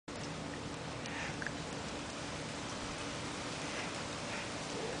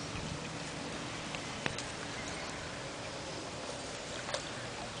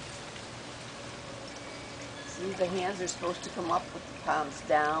The hands are supposed to come up with the palms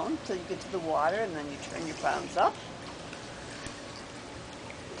down till you get to the water, and then you turn your palms up.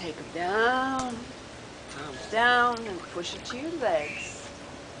 Take them down, palms down, and push it to your legs.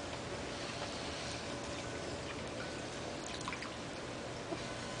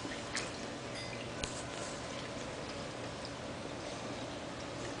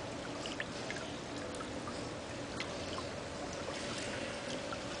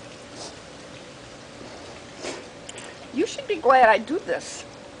 You should be glad I do this.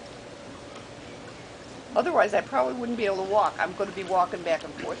 Otherwise, I probably wouldn't be able to walk. I'm going to be walking back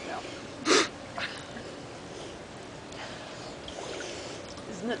and forth now.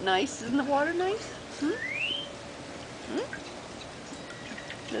 Isn't it nice? Isn't the water nice?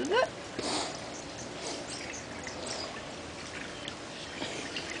 Isn't it?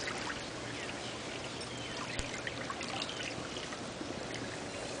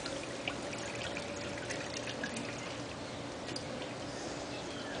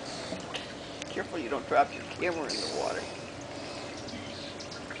 Careful you don't drop your camera in the water.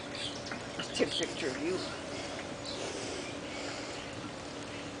 Just take a picture of you.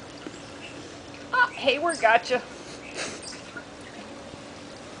 Ah, Hayward got you.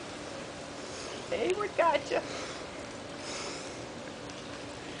 Hayward got you.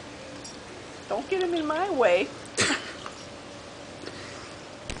 Don't get him in my way.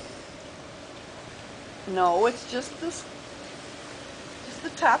 No, it's just this. Just the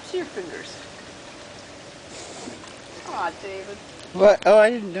tops of your fingers. Aw, David. What? Oh, I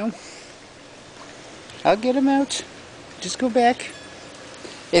didn't know. I'll get him out. Just go back.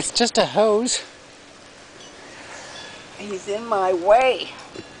 It's just a hose. He's in my way.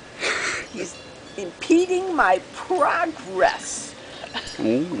 He's impeding my progress.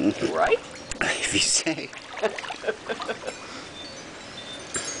 Right? If you say.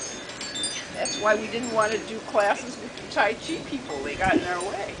 That's why we didn't want to do classes with the Tai Chi people. They got in our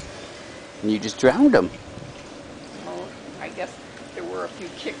way. And you just drowned him. Well, I guess there were a few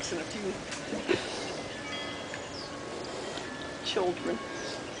kicks and a few children.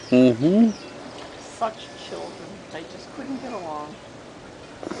 Such children. They just couldn't get along.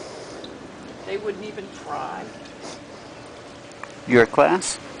 They wouldn't even try. Your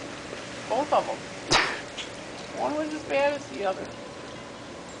class? Both of them. One was as bad as the other.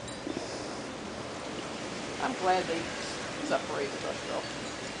 I'm glad they separated us, though.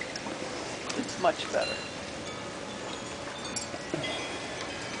 It's much better.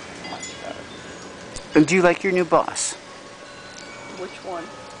 Much better. And do you like your new boss? Which one?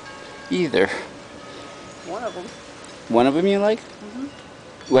 Either. One of them. One of them you like?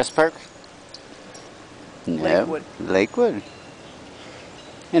 West Park? No. Lakewood. Lakewood.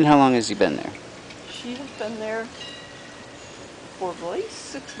 And how long has he been there? She has been there for at least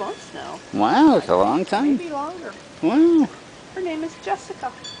 6 months now. Wow, it's a long time. Maybe longer. Wow. Her name is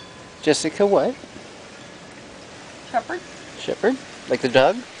Jessica. Jessica what? Shepherd. Shepherd? Like the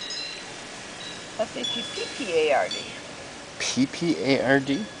dog? S-H-E-P-P-A-R-D.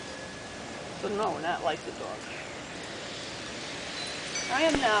 P-P-A-R-D? So no, not like the dog. I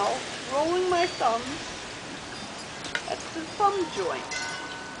am now rolling my thumbs at the thumb joint.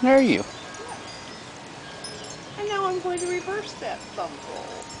 Where are you? And now I'm going to reverse that thumb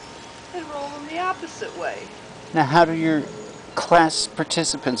roll and roll them the opposite way. Now how do your class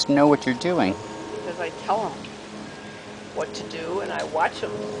participants know what you're doing? Because I tell them what to do and I watch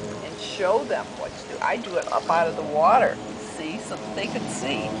them and show them what to do. I do it up out of the water, see, so that they can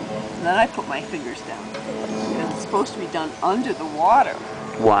see. And then I put my fingers down. Because it's supposed to be done under the water.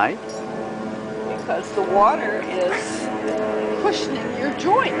 Why? Because the water is cushioning your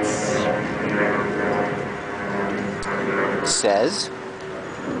joints. Says?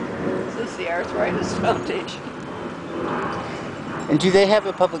 This is the Arthritis Foundation. And do they have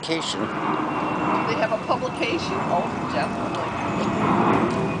a publication? Do they have a publication? Oh, definitely.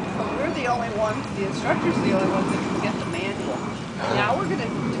 But we're the only ones, the instructors are the only ones that can get the manual. Now we're going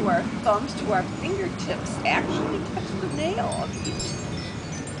to do our thumbs to our fingertips. Actually touch the nail of each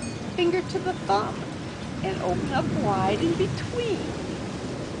finger to the thumb. And open up wide in between.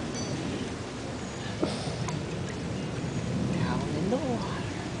 Down in the water.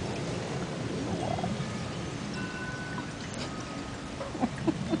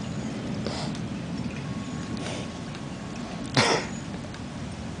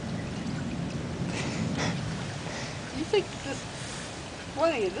 You think this is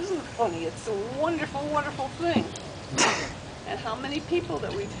funny? It isn't funny. It's a wonderful, wonderful thing. And how many people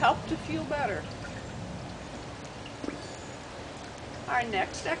that we've helped to feel better. Our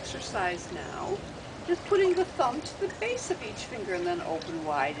next exercise now just putting the thumb to the base of each finger and then open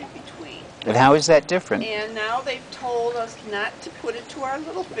wide in between. And how is that different? And now they've told us not to put it to our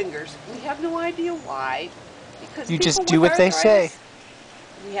little fingers. We have no idea why. Because You people just do with what they say. arthritis,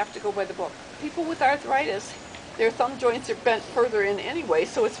 we have to go by the book. People with arthritis, their thumb joints are bent further in anyway,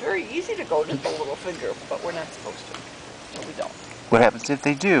 so it's very easy to go to the little finger, but we're not supposed to. So we don't. What happens if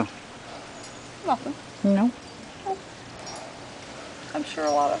they do? Nothing. No. Oh. I'm sure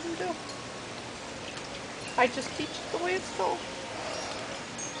a lot of them do. I just teach it the way it's told.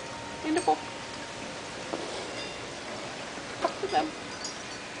 In the book. Up to them.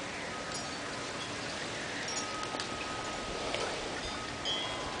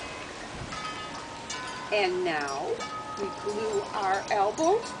 And now we glue our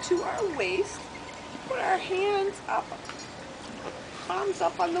elbows to our waist, put our hands up, palms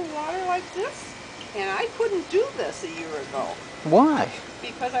up on the water like this. And I couldn't do this a year ago. Why?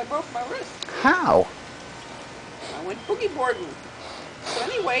 Because I broke my wrist. How? I went boogie boarding. So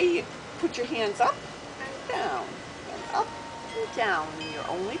anyway, you put your hands up and down, and up and down, and you're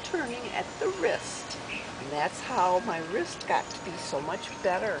only turning at the wrist. And that's how my wrist got to be so much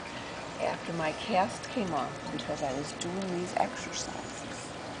better after my cast came off, because I was doing these exercises.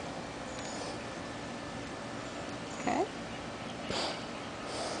 Okay?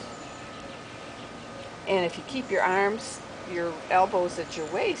 And if you keep your arms, your elbows at your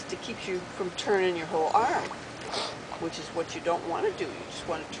waist, it keeps you from turning your whole arm, which is what you don't want to do. You just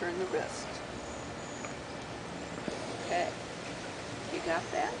want to turn the wrist. Okay. You got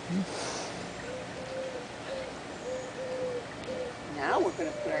that? Now we're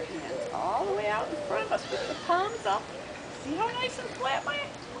going to put our hands all the way out in front of us with the palms up. See how nice and flat my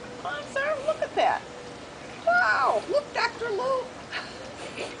palms are? Look at that. Wow. Look, Dr. Lou.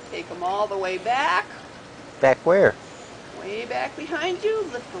 Take them all the way back. Back where? Way back behind you.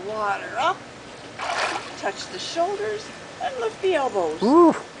 Lift the water up. Touch the shoulders and lift the elbows.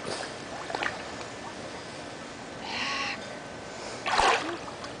 Ooh.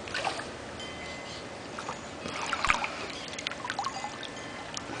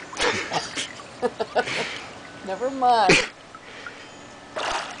 Never mind.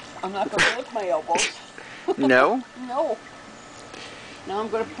 I'm not going to lift my elbows. No? No. Now I'm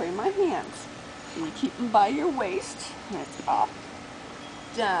going to put in my hands. And you keep them by your waist. Hands up,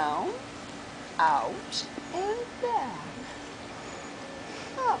 down, out, and back.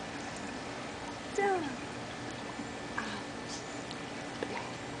 Up, down, out,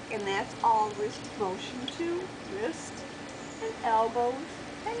 back. And that's all wrist motion too. Wrist and elbows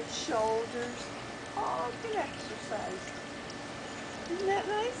and shoulders. All good exercise. Isn't that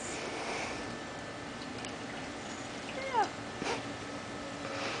nice? Yeah.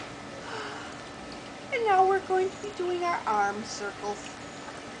 And now we're going to be doing our arm circles,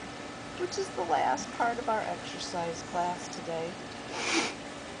 which is the last part of our exercise class today.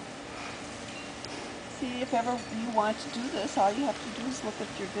 See, if ever you want to do this, all you have to do is look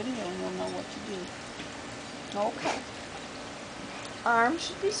at your video and you'll know what to do. Okay. Arms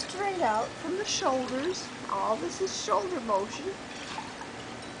should be straight out from the shoulders. All this is shoulder motion.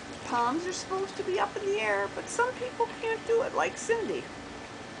 Palms are supposed to be up in the air, but some people can't do it, like Cindy,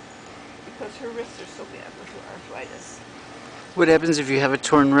 because her wrists are so bad with her arthritis. What happens if you have a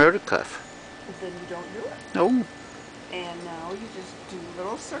torn rotacuff? Then you don't do it. No. And now you just do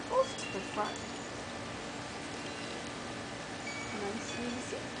little circles to the front. Nice and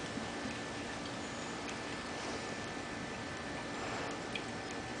easy.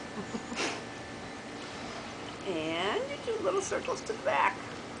 And you do little circles to the back.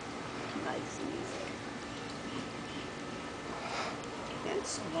 Nice and easy. And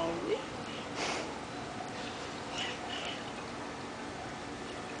slowly.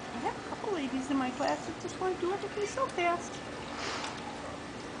 I have a couple ladies in my class that just want to do everything so fast.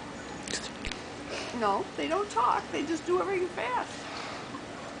 No, they don't talk. They just do everything fast.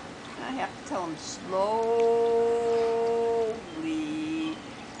 And I have to tell them slowly.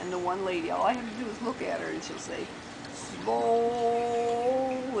 And the one lady, all I have to do is look at her and she'll say, slowly.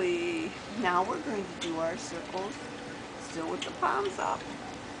 Now we're going to do our circles, still with the palms up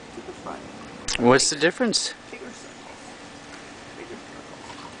to the front. What's the difference? Bigger circles. Bigger circles.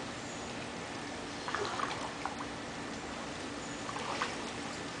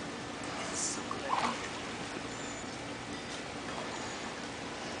 It's so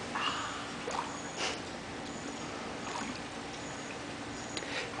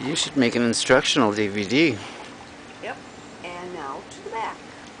good. You should make an instructional DVD. Yep. And now to the back.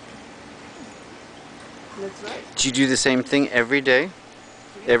 That's right. Do you do the same thing every day?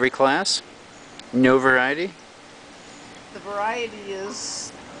 Every class? No variety? The variety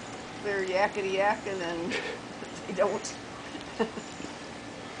is they're yakety yakking and they don't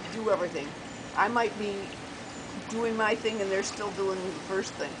do everything. I might be doing my thing and they're still doing the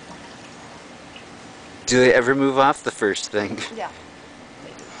first thing. Do they ever move off the first thing? Yeah,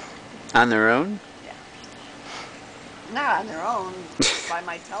 they do. On their own? Yeah. Not on their own, by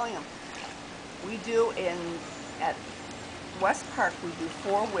my telling them. We do at West Park, we do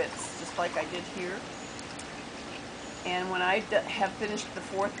 4 widths, just like I did here. And when I have finished the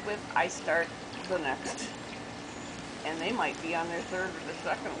 4th width, I start the next. And they might be on their 3rd or the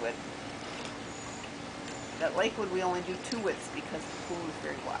 2nd width. At Lakewood, we only do 2 widths because the pool is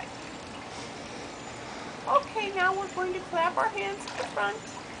very wide. Okay, now we're going to clap our hands to the front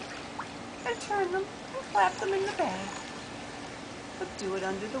and turn them and clap them in the back. But do it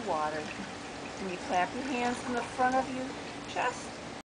under the water. When you clap your hands in the front of your chest,